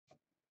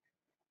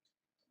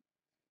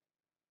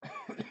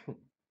Alright,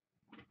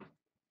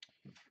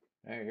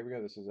 here we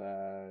go. This is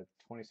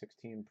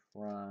 2016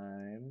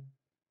 Prime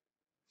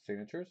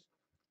Signatures,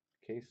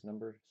 case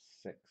number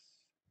 6.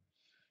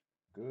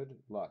 Good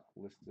luck.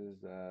 List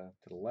is to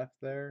the left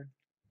there.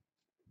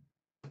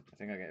 I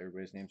think I got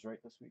everybody's names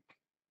right this week.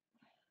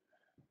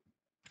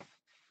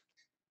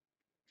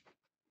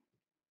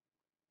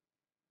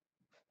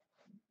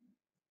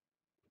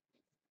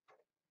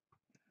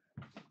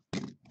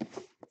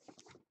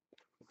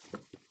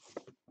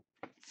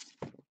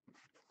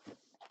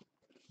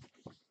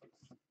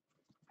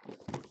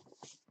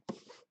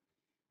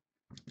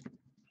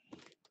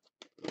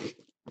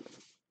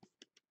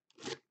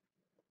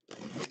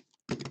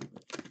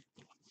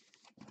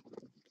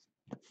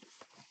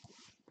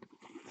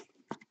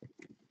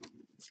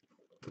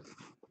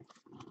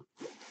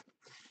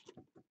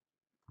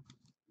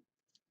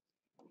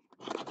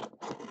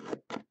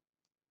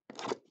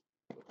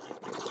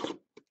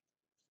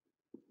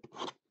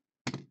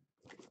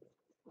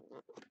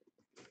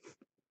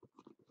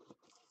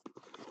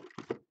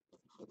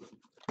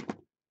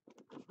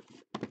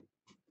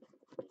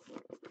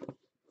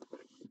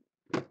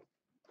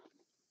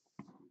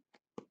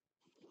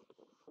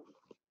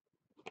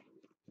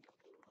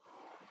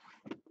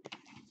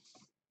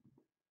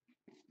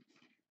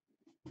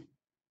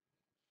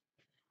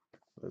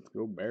 Let's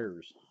go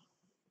Bears.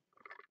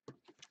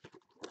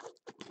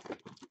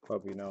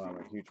 Hope you know I'm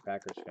a huge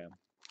Packers fan.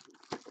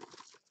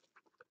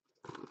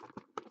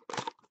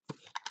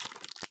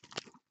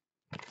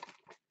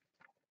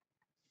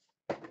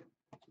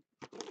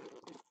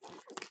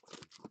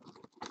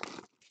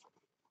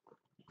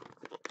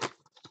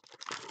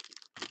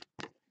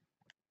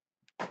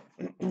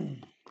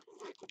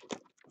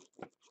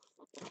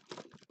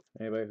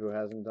 Anybody who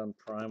hasn't done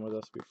Prime with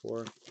us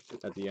before,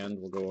 at the end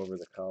we'll go over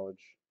the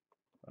college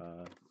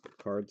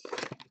cards.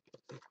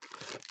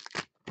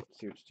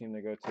 See which team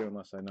they go to,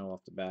 unless I know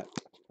off the bat.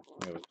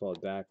 It was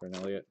called Dak or an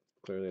Elliott.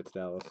 Clearly it's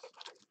Dallas.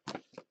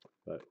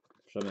 But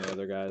some of the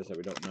other guys that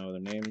we don't know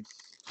their names,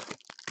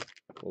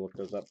 we'll look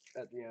those up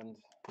at the end.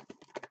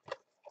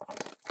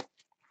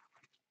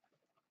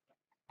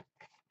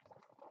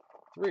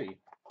 Three.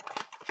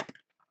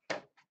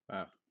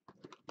 Wow.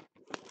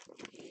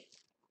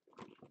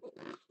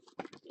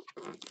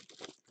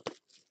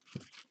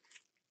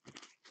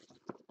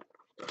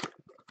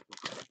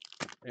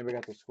 Anybody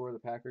got the score of the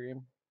Packer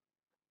game?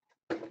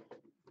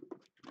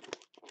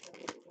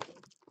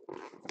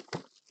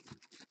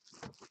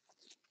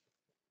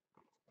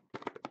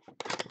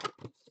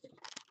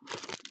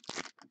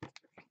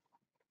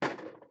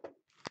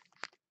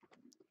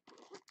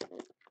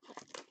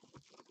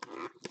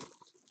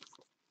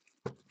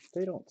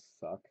 They don't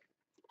suck.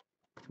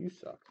 You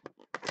suck.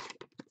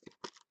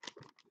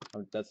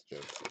 That's a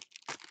joke.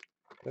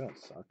 They don't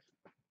suck.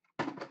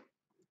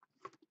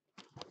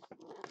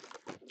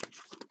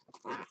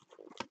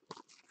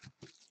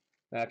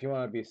 Now, if you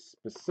want to be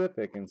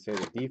specific and say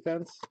the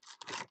defense,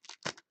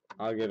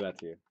 I'll give that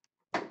to you.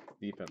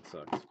 Defense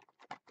sucks.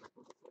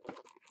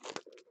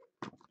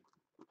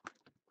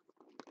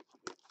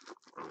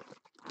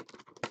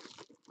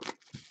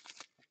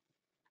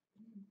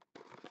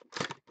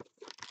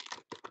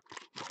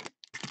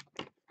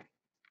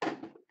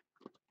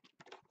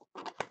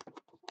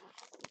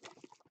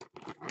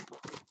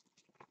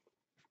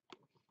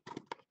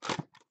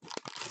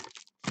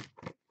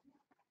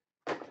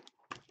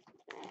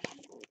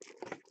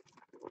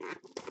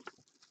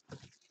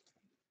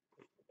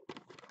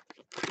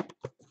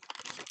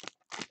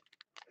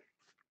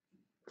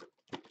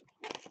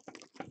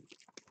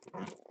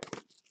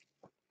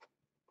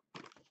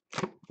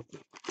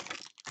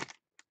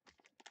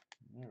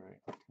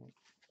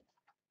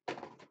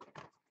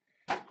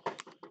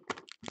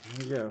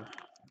 There you go.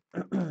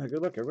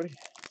 Good luck, everybody.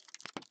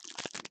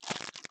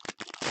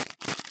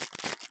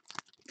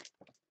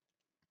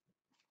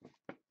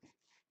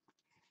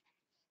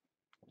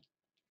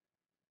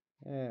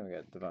 And we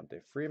got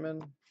Devontae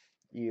Freeman,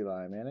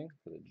 Eli Manning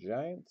for the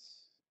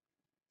Giants,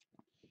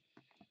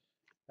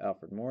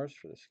 Alfred Morris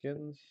for the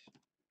Skins,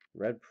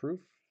 Red Proof,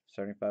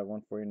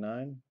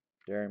 75/149,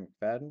 Darren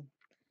McFadden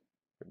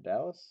for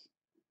Dallas.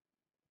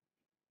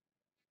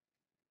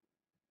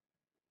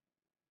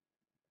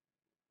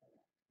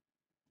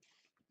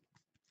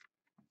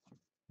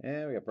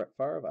 And we got Brett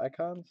Favre of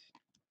Icons.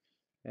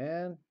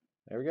 And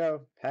there we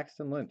go.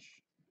 Paxton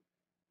Lynch.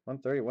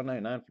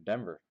 130/199 for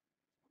Denver.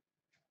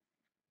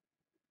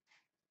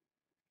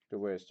 Good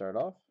way to start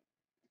off.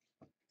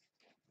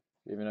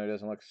 Even though he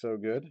doesn't look so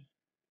good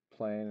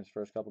playing his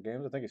first couple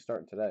games. I think he's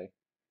starting today.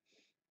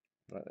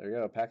 But there you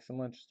go. Paxton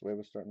Lynch is the way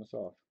we're starting this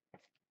off.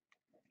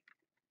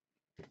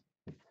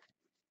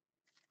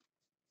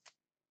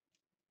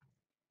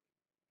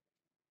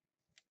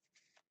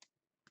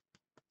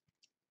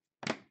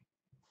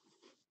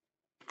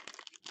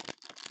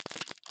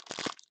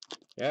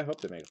 Yeah, I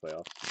hope they make the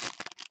playoffs.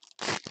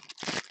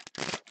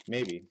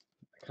 Maybe.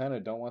 I kind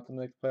of don't want them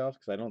to make the playoffs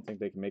because I don't think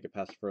they can make it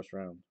past the first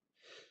round.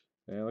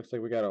 And it looks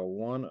like we got a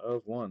 1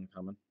 of 1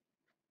 coming.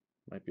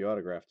 Might be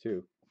autographed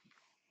too.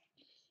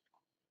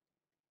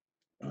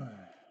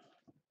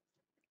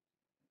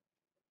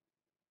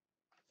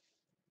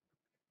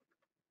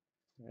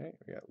 Alright,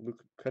 we got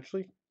Luke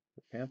Kuechly for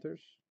the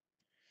Panthers.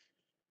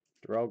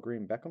 Darrell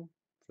Green Beckham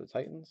for the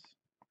Titans.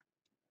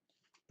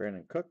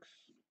 Brandon Cooks.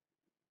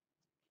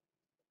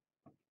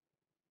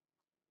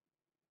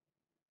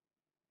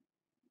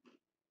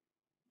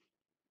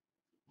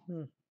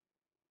 Look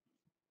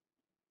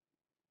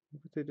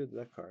what they did to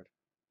that card.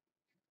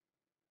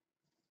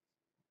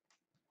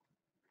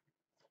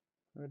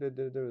 What did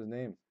they do to his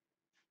name?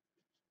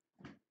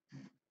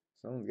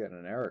 Someone's getting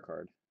an error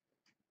card.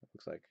 It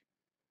looks like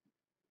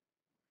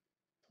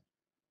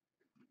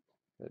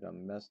they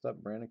done messed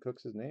up Brandon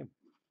Cooks' name.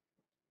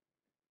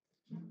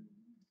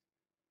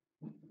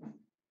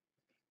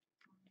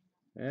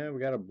 And we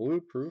got a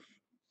blue proof,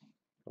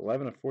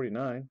 11 of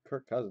 49,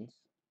 Kirk Cousins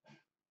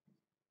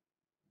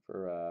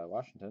for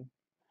Washington.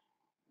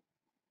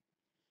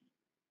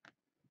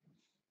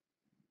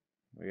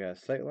 We got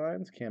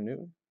Sightlines, Cam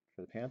Newton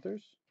for the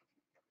Panthers.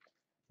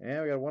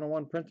 And we got a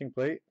 1-on-1 printing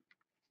plate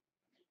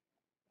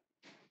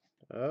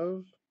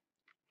of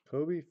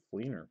Kobe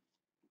Fleener.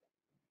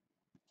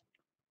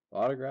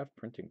 Autograph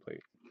printing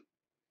plate.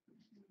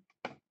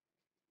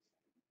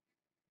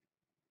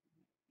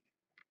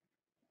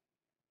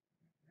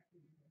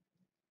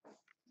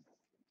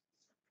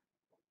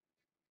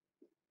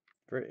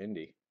 For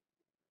Indy.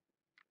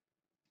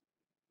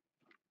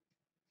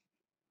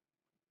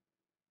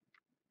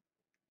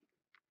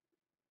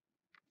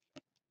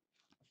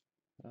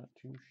 Not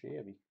too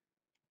shabby.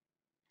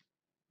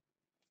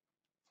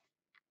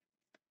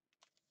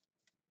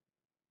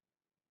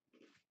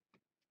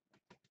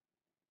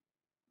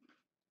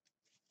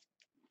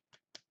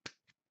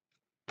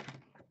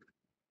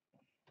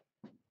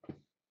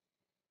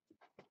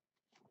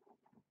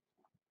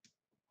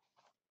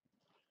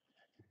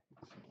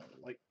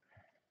 Like,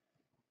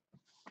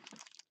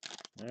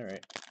 all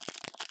right.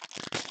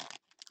 So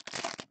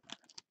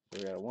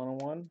we got a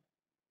 1-on-1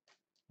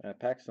 and a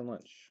Paxton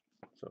Lynch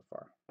so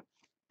far.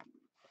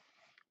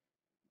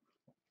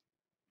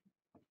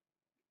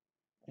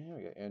 And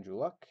we got Andrew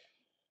Luck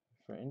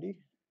for Indy.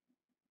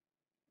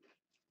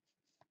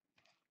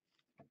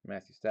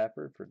 Matthew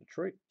Stafford for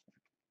Detroit.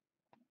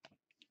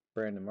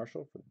 Brandon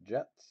Marshall for the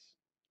Jets.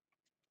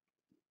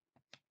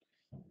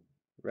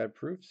 Red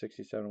proof,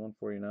 67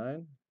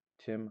 149.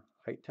 Tim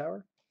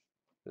Hightower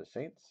for the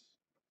Saints.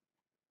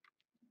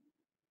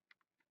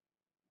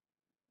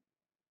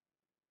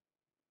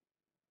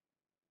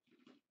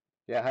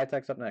 Yeah, high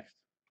tech's up next.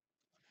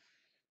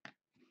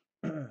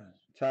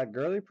 Todd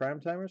Gurley,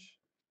 prime timers.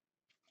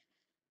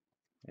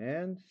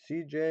 And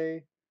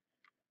CJ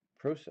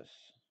Process.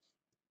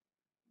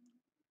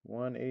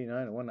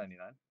 189 and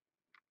 199.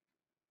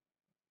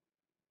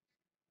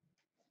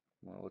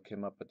 I'm going to look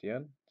him up at the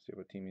end, see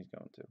what team he's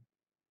going to.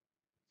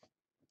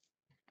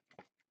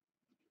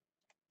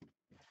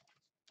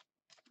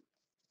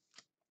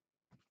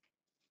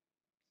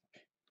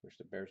 Wish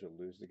the Bears would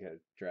lose to get a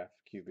draft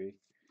QB.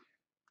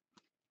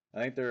 I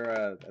think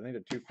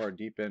they're too far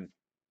deep in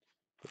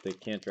if they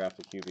can't draft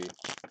a QB.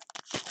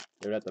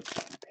 They would have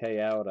to pay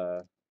out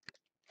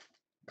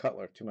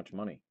Cutler too much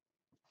money.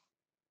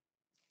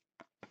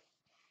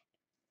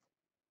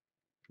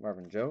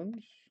 Marvin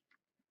Jones,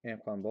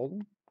 Anquan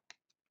Bolden,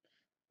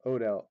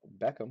 Odell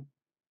Beckham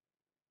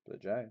for the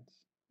Giants.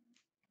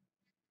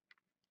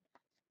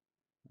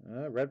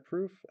 Red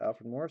proof,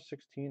 Alfred Morris,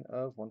 16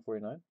 of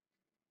 149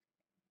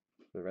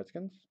 for the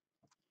Redskins.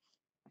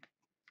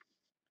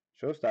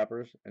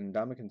 Showstoppers, and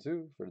Ndamukong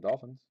Suh for the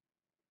Dolphins.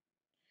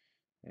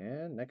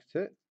 And next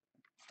hit,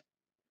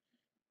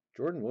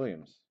 Jordan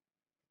Williams,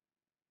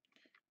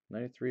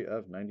 93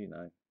 of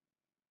 99.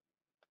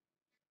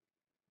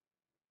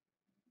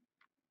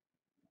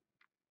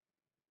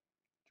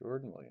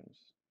 Jordan Williams.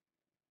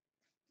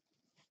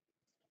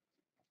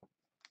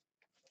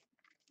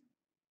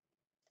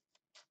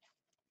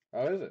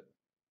 Oh, is it?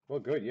 Well,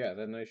 good. Yeah,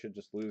 then they should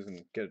just lose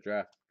and get a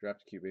draft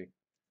QB.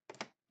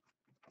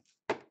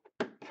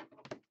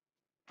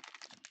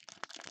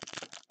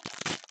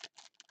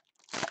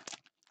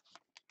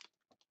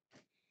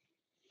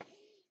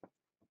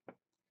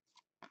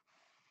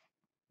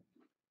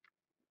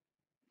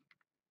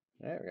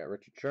 All right, we got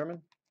Richard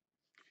Sherman,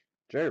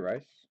 Jerry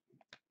Rice,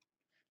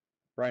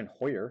 Brian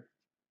Hoyer,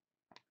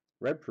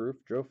 red proof,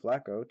 Joe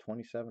Flacco,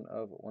 27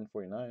 of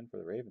 149 for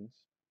the Ravens.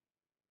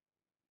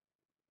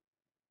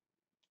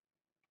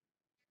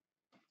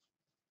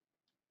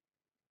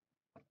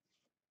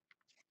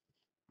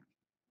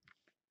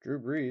 Drew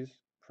Brees,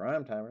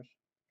 prime timers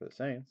for the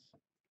Saints.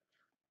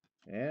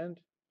 And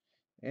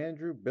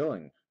Andrew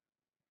Billing,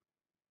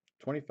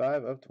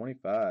 25 of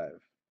 25.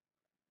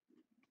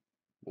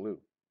 Blue.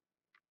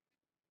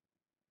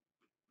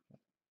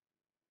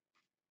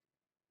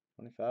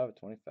 25 of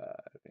 25.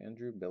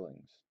 Andrew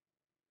Billings.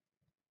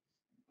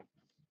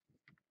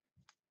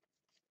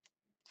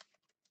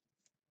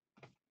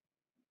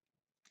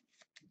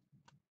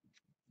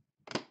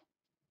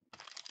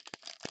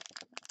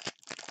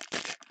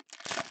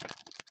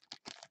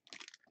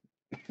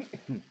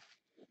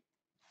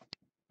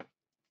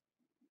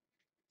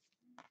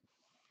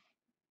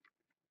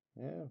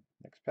 Yeah,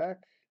 next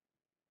pack.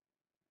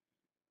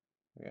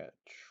 We got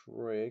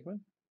Troy Aikman.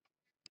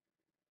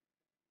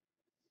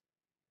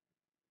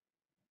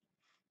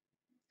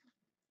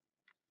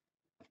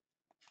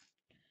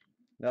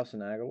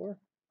 Nelson Aguilar.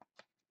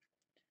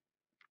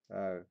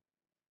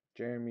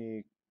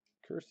 Jeremy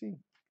Kersey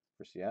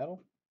for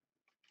Seattle.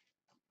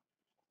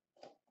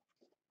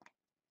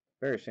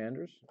 Barry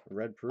Sanders,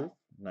 red proof,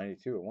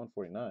 92 at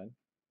 149.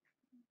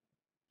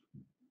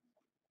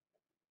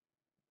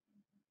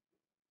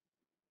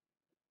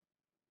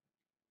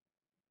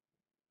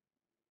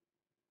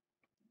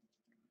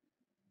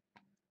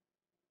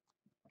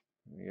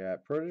 We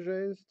got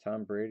Proteges,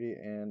 Tom Brady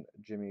and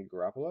Jimmy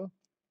Garoppolo.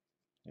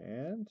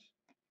 And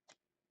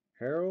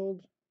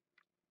Harold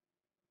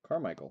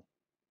Carmichael.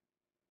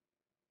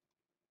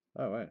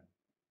 Oh, wait.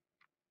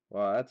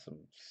 Wow, that's some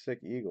sick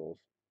Eagles.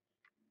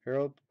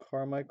 Harold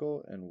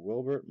Carmichael and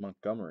Wilbert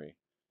Montgomery.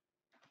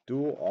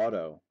 Dual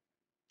auto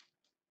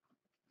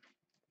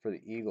for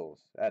the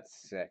Eagles. That's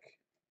sick.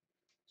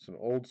 Some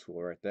old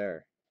school right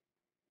there.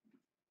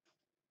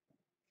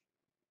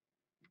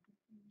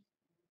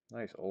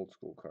 Nice old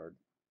school card.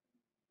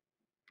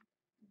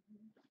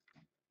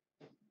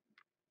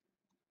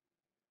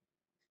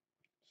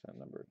 Set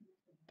number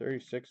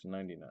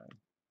 3699.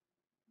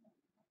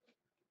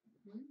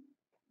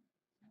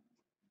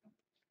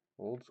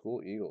 Old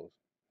school Eagles.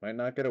 Might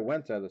not get a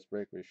Wentz out of this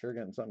break, but you're sure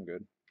getting something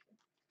good.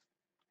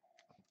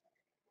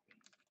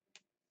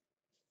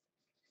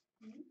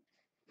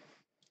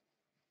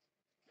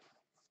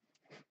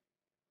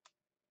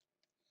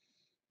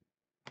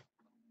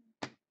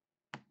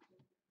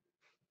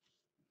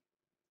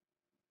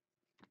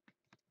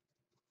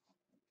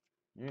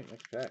 Alright,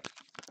 next pack.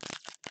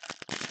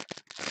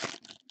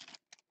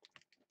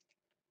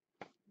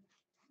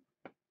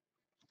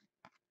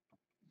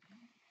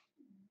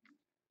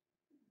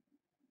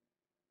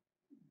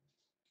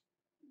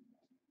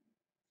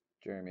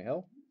 Jeremy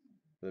Hill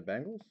for the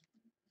Bengals.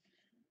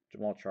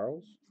 Jamal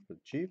Charles for the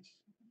Chiefs.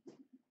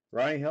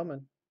 Ronnie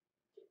Hillman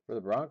for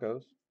the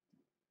Broncos.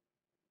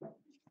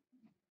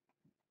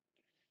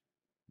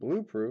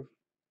 Blue proof,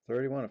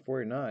 31 of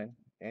 49.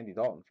 Andy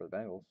Dalton for the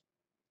Bengals.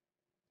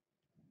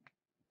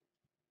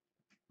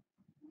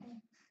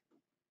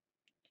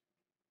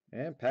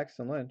 And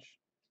Paxton Lynch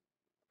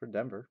for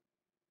Denver.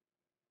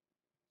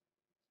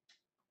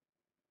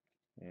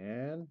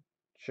 And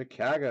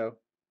Chicago,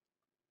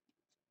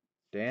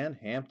 Dan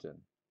Hampton.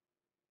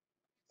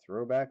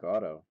 Throwback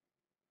auto.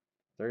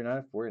 39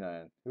 of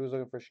 49. Who was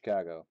looking for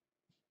Chicago?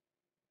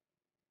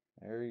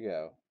 There you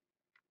go.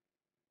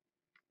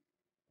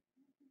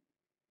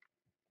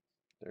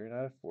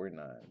 39 of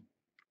 49.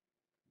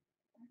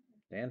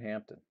 Dan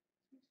Hampton.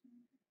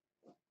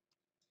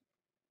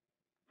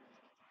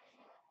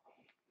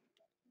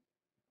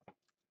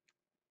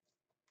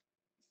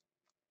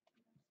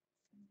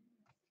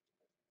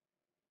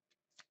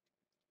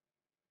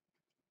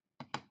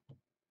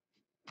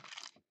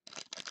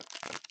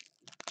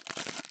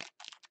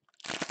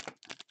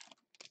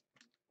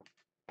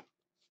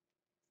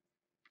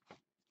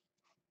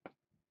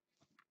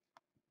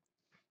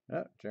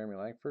 Jeremy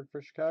Langford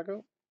for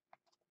Chicago.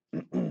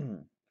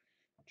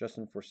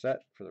 Justin Forsett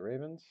for the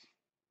Ravens.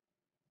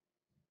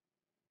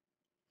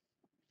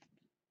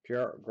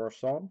 Pierre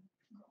Garçon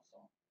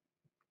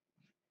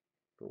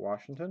for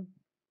Washington.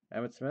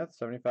 Emmitt Smith,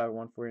 75 of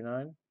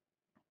 149.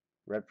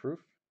 Red proof.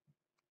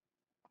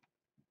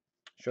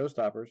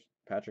 Showstoppers,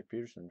 Patrick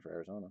Peterson for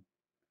Arizona.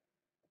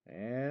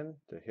 And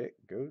the hit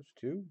goes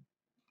to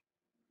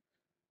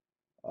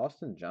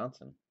Austin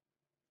Johnson.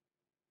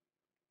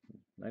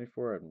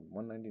 94 and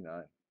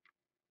 199.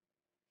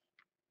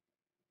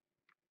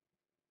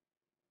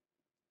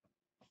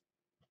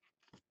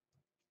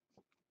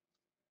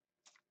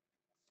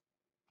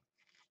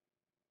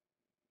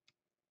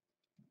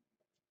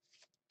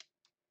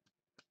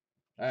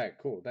 Alright,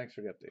 cool. Thanks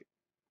for the update.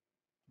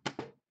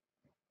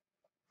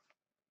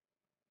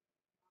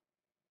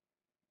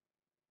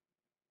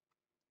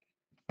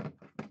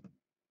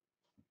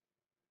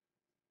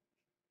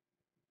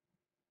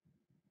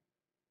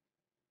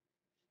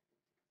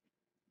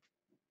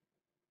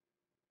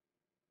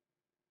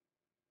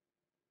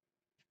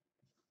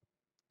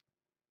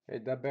 Hey,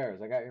 Dub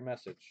Bears, I got your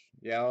message.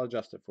 Yeah, I'll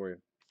adjust it for you.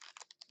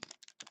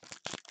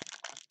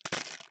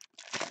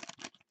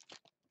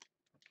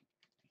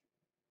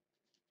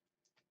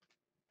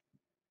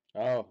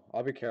 Oh,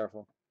 I'll be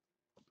careful.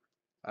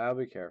 I'll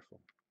be careful.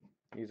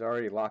 He's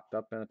already locked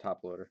up in a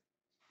top loader.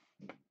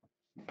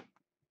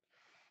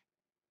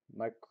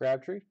 Mike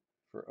Crabtree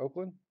for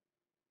Oakland.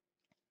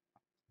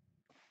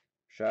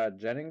 Shad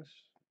Jennings.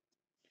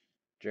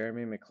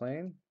 Jeremy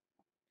McClain.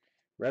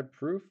 Red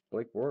proof,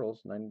 Blake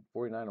Bortles,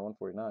 949 to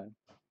 149.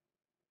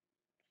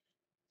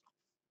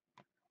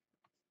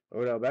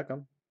 Odell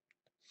Beckham.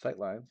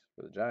 Sightlines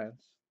for the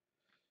Giants.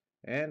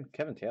 And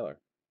Kevin Taylor.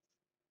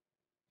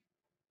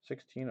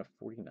 16 of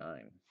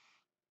 49.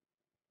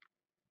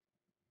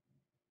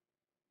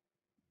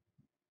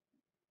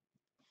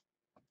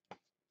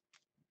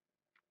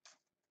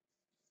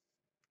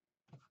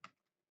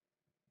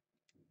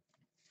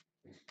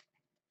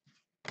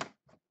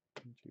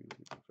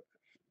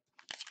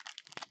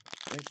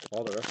 think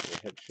all the rest of the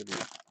hits should be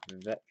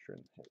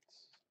veteran hits.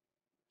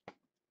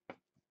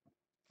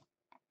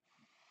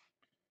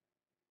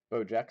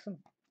 Bo Jackson,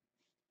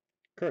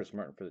 Curtis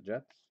Martin for the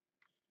Jets,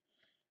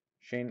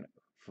 Shane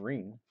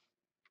Vereen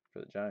for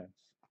the Giants,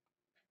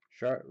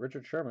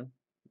 Richard Sherman,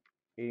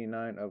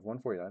 89 of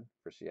 149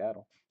 for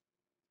Seattle,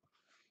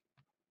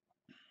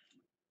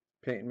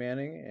 Peyton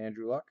Manning,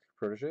 Andrew Luck,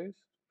 Proteges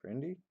for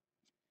Indy,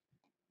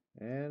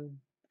 and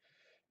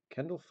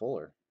Kendall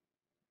Fuller,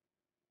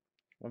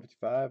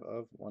 155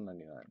 of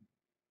 199.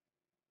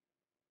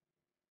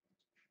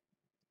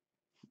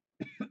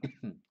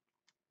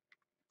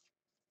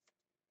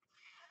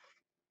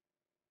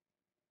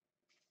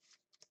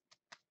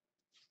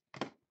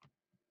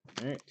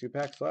 All right, 2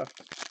 packs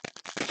left.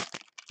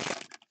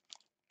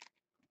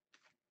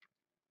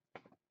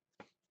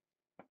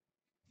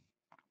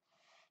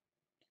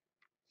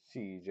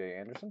 C.J.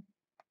 Anderson,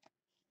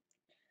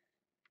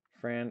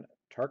 Fran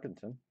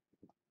Tarkenton,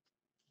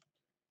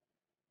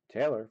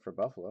 Taylor for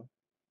Buffalo,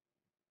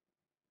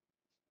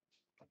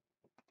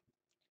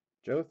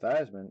 Joe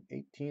Theismann,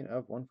 18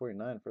 of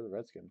 149 for the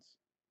Redskins.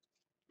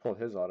 Pulled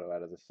his auto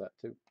out of this set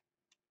too.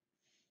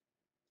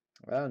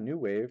 New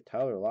wave,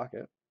 Tyler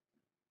Lockett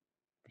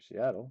for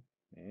Seattle,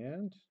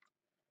 and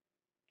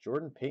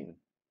Jordan Payton,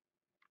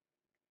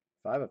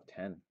 5 of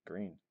 10,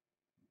 green.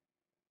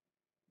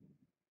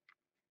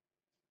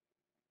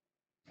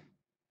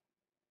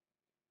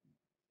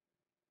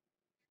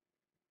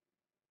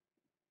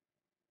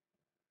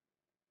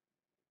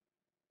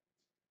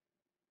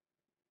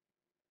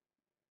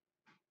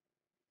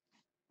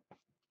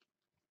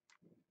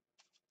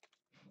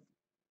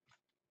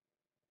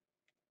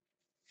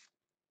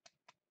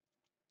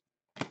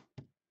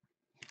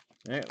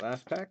 All right,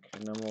 last pack,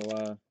 and then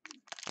we'll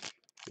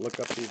look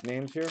up these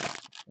names here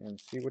and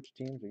see which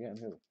teams are getting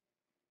who.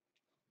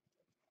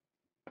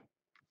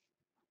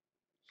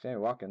 Sammy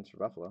Watkins for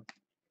Buffalo,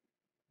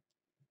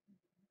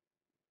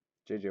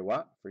 J.J.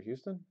 Watt for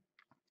Houston,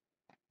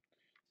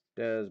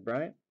 Dez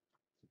Bryant,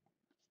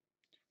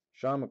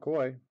 Sean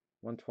McCoy,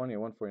 120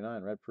 of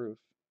 149, red proof.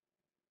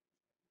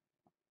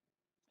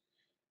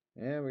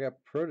 And we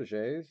got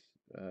Proteges,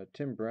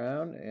 Tim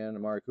Brown and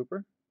Amari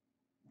Cooper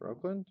for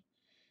Oakland.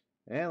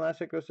 And last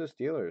hit goes to the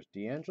Steelers,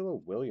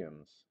 D'Angelo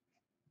Williams,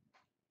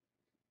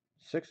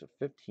 6 of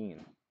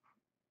 15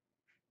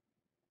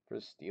 for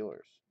the Steelers.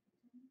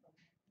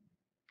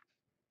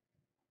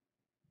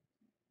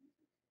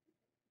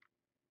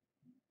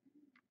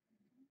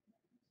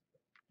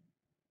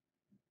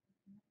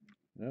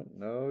 Nope,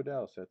 no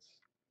Dallas hits.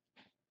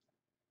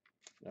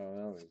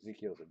 No,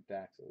 Ezekiel's a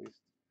Dax at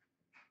least.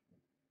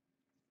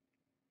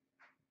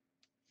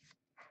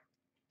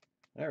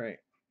 All right.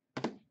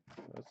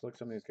 Let's look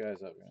some of these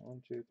guys up.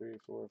 1, 2, 3,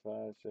 4,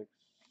 5, 6,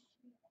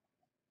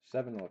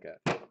 7 to look at.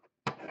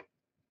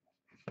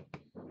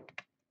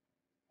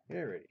 Get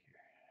ready here.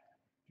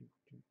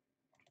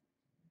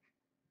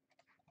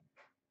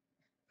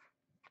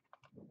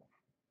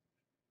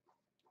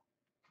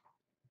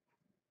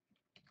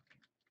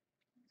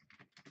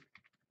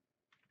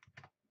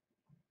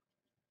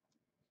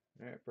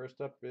 All right, first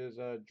up is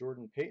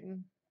Jordan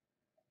Payton.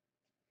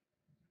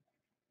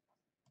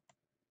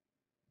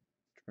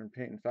 Jordan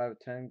Payton, 5 of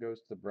 10, goes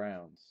to the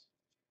Browns.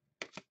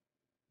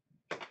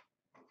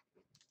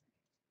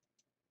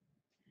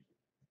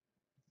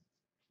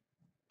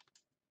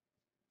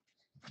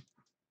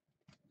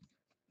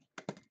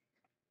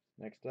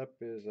 Next up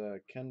is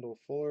Kendall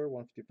Fuller,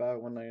 155,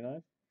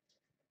 199.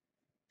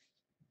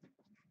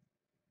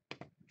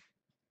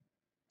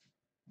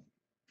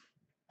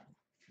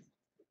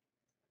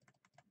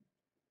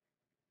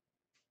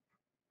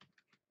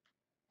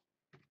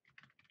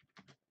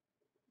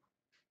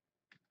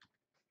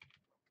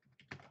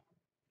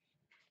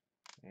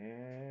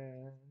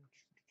 And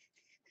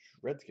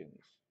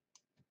Redskins.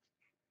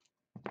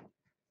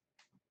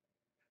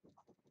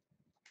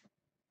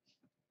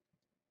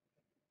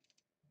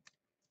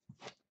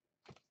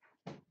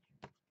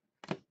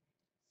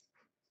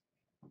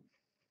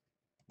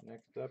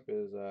 Next up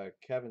is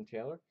Kevin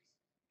Taylor.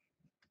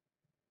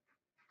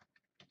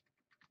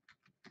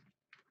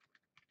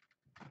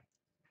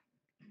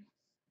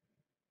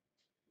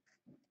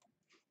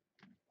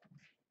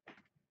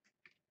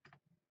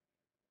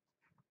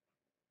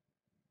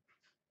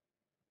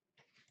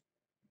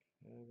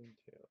 Kevin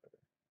Taylor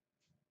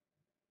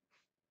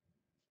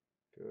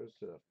goes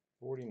to the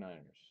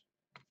 49ers.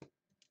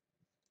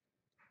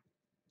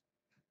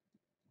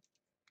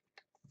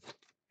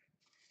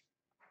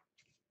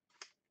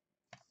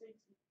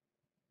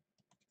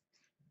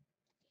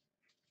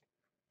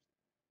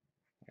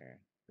 There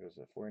goes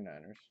the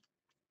 49ers.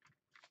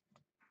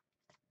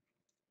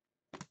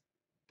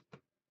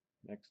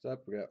 Next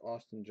up, we got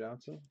Austin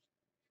Johnson.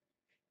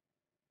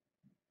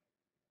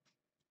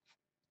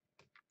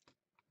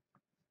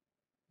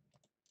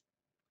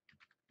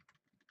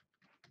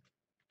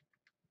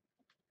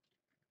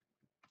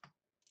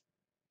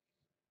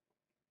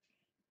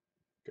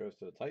 Goes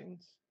to the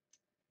Titans.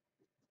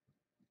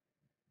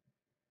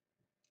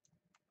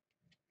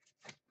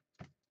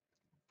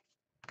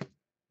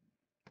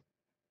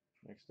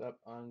 up,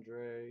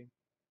 Andrew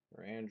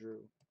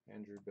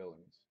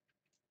Billings.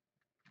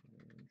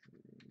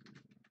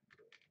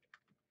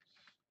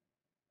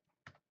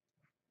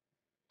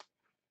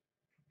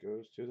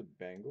 Goes to the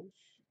Bengals.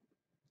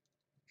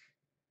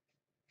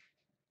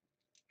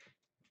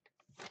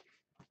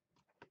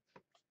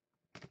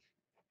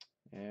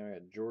 And we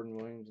got Jordan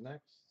Williams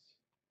next.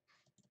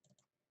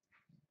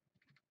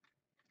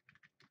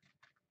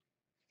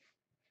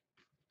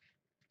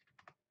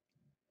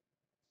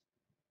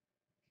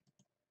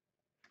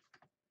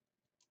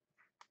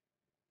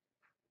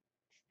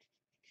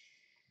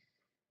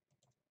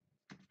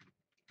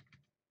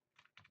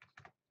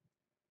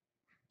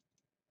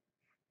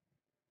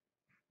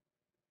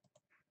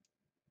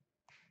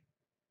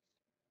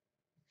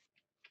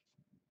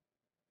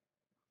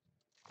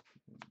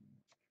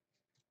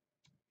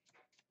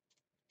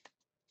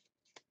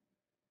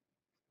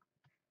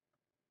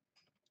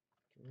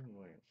 Jordan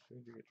Williams, who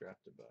did you get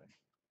drafted by?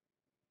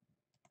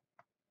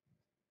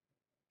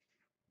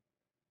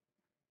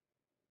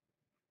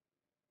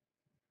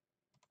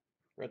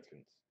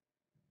 Redskins.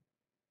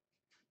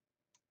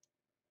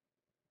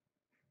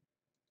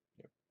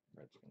 Yep,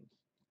 Redskins.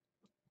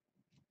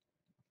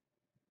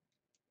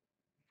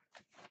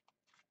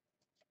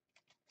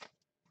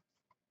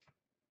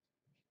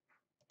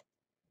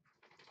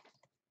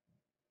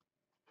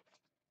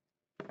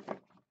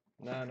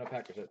 No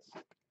Packers hits.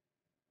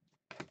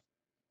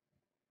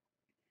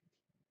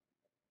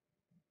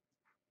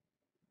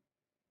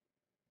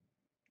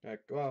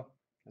 Well,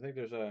 I think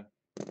there's a...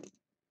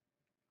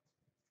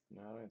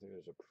 No, I don't think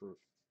there's a proof.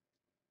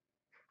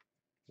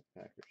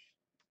 Packers.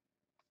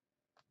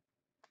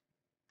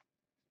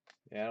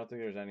 Yeah, I don't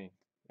think there's anything.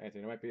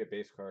 There might be a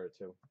base card or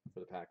two for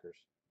the Packers.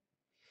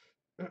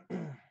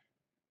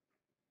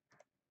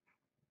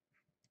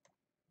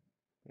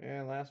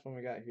 And last one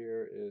we got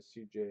here is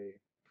CJ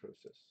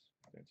Prosis.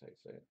 I think that's how you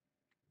say it.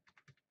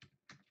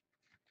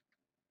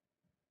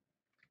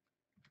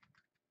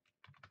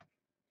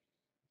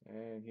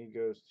 And he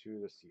goes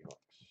to the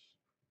Seahawks.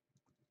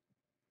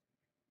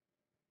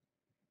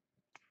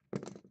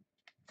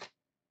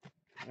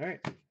 All right,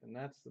 and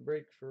that's the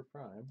break for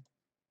Prime.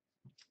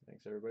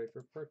 Thanks everybody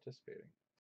for participating.